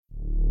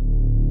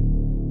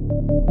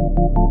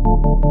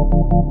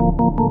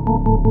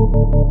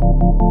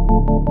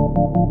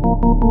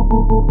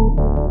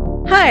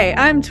Hi,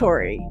 I'm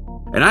Tori.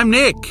 And I'm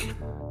Nick.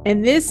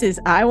 And this is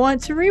I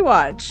Want to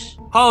Rewatch.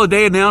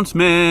 Holiday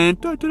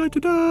announcement. Da, da, da, da,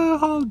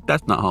 da.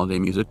 That's not holiday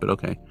music, but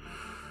okay.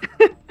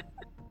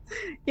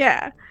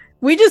 Yeah.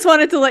 We just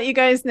wanted to let you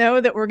guys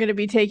know that we're going to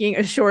be taking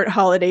a short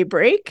holiday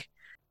break.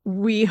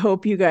 We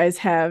hope you guys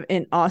have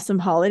an awesome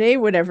holiday,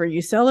 whatever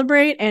you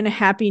celebrate, and a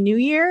happy new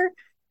year.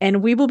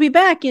 And we will be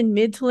back in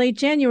mid to late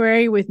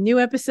January with new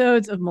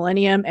episodes of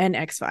Millennium and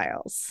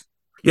X-Files.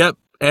 Yep.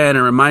 And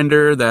a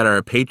reminder that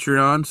our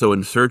Patreon, so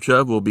In Search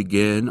Of, will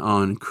begin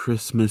on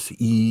Christmas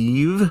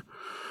Eve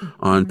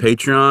on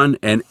Patreon.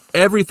 And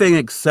everything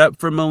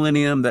except for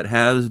Millennium that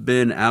has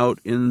been out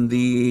in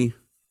the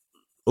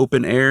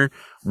open air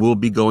will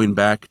be going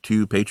back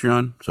to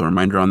Patreon. So a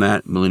reminder on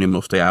that. Millennium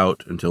will stay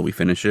out until we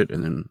finish it,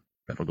 and then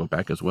that'll go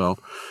back as well,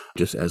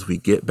 just as we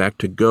get back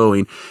to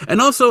going. And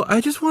also,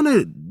 I just want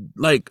to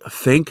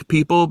thank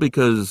people,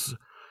 because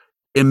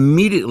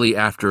immediately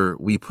after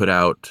we put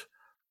out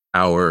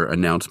our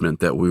announcement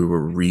that we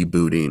were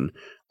rebooting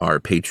our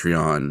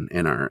Patreon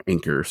and our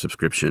Anchor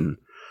subscription,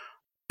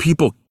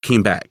 people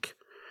came back,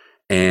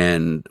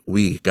 and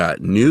we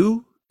got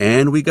new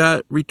and we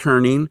got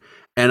returning.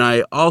 And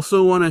I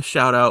also want to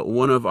shout out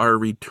one of our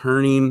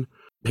returning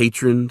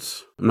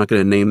patrons. I'm not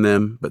going to name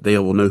them, but they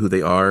will know who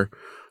they are.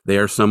 They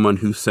are someone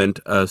who sent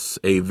us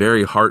a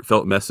very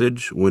heartfelt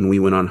message when we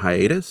went on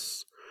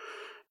hiatus.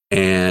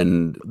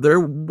 And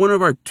they're one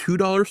of our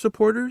 $2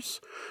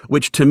 supporters,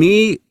 which to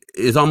me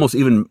is almost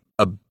even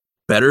a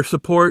better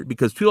support,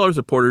 because $2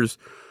 supporters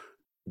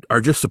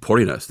are just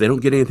supporting us. They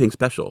don't get anything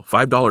special.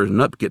 $5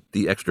 and up get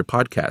the extra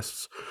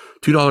podcasts.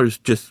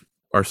 $2 just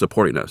are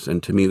supporting us.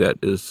 And to me, that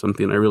is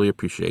something I really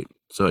appreciate.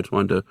 So I just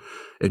wanted to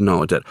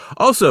acknowledge that.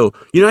 Also,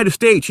 United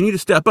States, you need to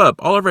step up.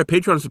 All of our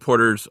Patreon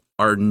supporters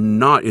are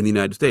not in the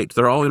United States.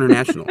 They're all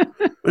international.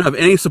 We don't have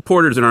any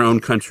supporters in our own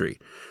country.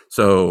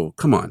 So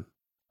come on.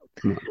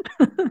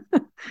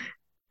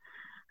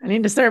 I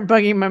need to start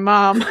bugging my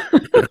mom.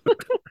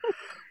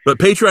 But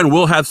Patreon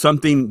will have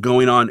something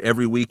going on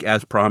every week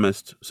as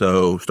promised.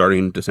 So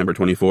starting December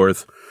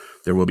 24th,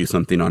 there will be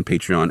something on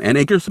Patreon and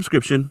Anchor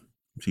subscription.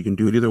 So you can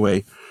do it either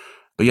way.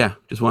 But yeah,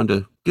 just wanted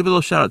to give a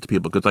little shout out to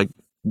people, because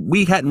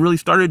we hadn't really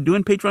started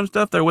doing Patreon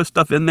stuff. There was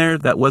stuff in there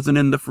that wasn't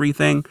in the free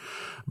thing,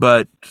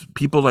 but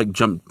people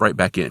jumped right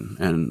back in,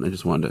 and I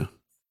just wanted to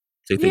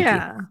say thank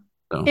you.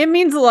 So. It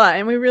means a lot,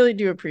 and we really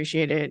do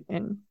appreciate it.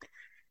 And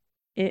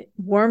it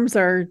warms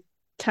our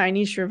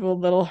tiny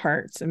shriveled little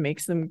hearts and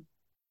makes them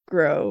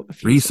grow a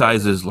few 3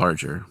 sizes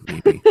larger,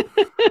 maybe.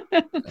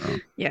 So,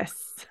 yes.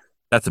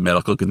 That's a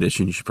medical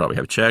condition you should probably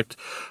have checked,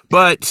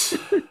 but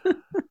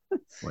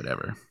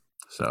whatever.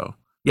 So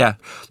yeah,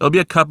 there'll be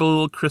a couple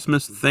little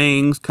Christmas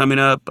things coming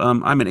up.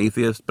 I'm an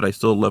atheist, but I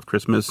still love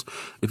Christmas.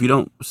 If you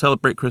don't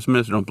celebrate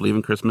Christmas or don't believe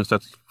in Christmas,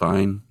 that's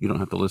fine. You don't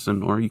have to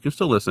listen, or you can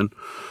still listen.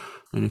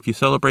 And if you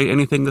celebrate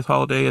anything this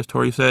holiday, as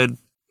Tori said,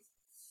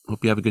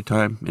 hope you have a good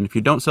time. And if you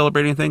don't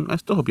celebrate anything, I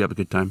still hope you have a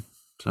good time.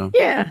 So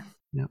yeah.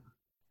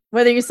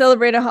 Whether you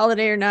celebrate a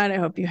holiday or not, I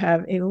hope you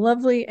have a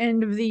lovely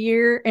end of the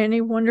year and a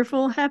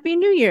wonderful Happy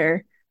New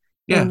Year.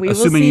 Yeah,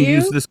 assuming you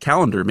use this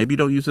calendar. Maybe you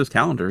don't use this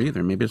calendar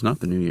either. Maybe it's not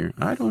the new year.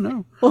 I don't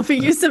know. Well, if you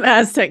use some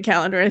Aztec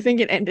calendar, I think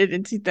it ended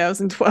in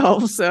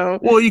 2012. So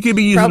well, you could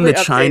be using the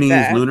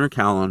Chinese lunar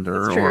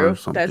calendar or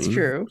something. That's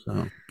true.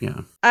 So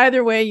yeah.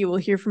 Either way, you will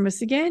hear from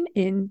us again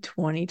in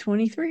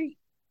 2023.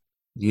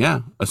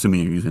 Yeah,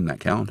 assuming you're using that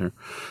calendar.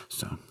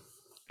 So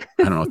I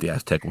don't know what the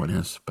Aztec one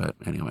is, but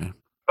anyway.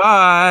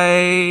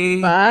 Bye.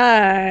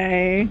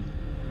 Bye.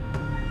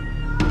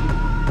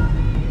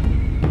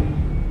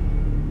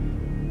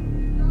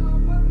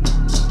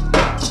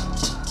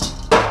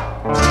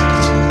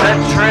 The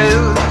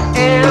truth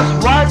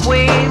is what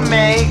we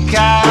make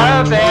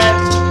of it.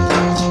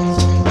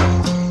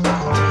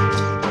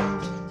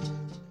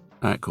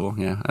 All right, cool.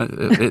 Yeah,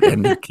 it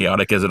ended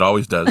chaotic as it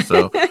always does.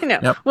 So I know.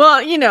 Yep.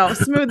 Well,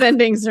 smooth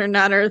endings are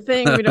not our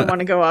thing. We don't want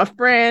to go off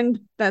brand.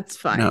 That's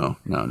fine. No.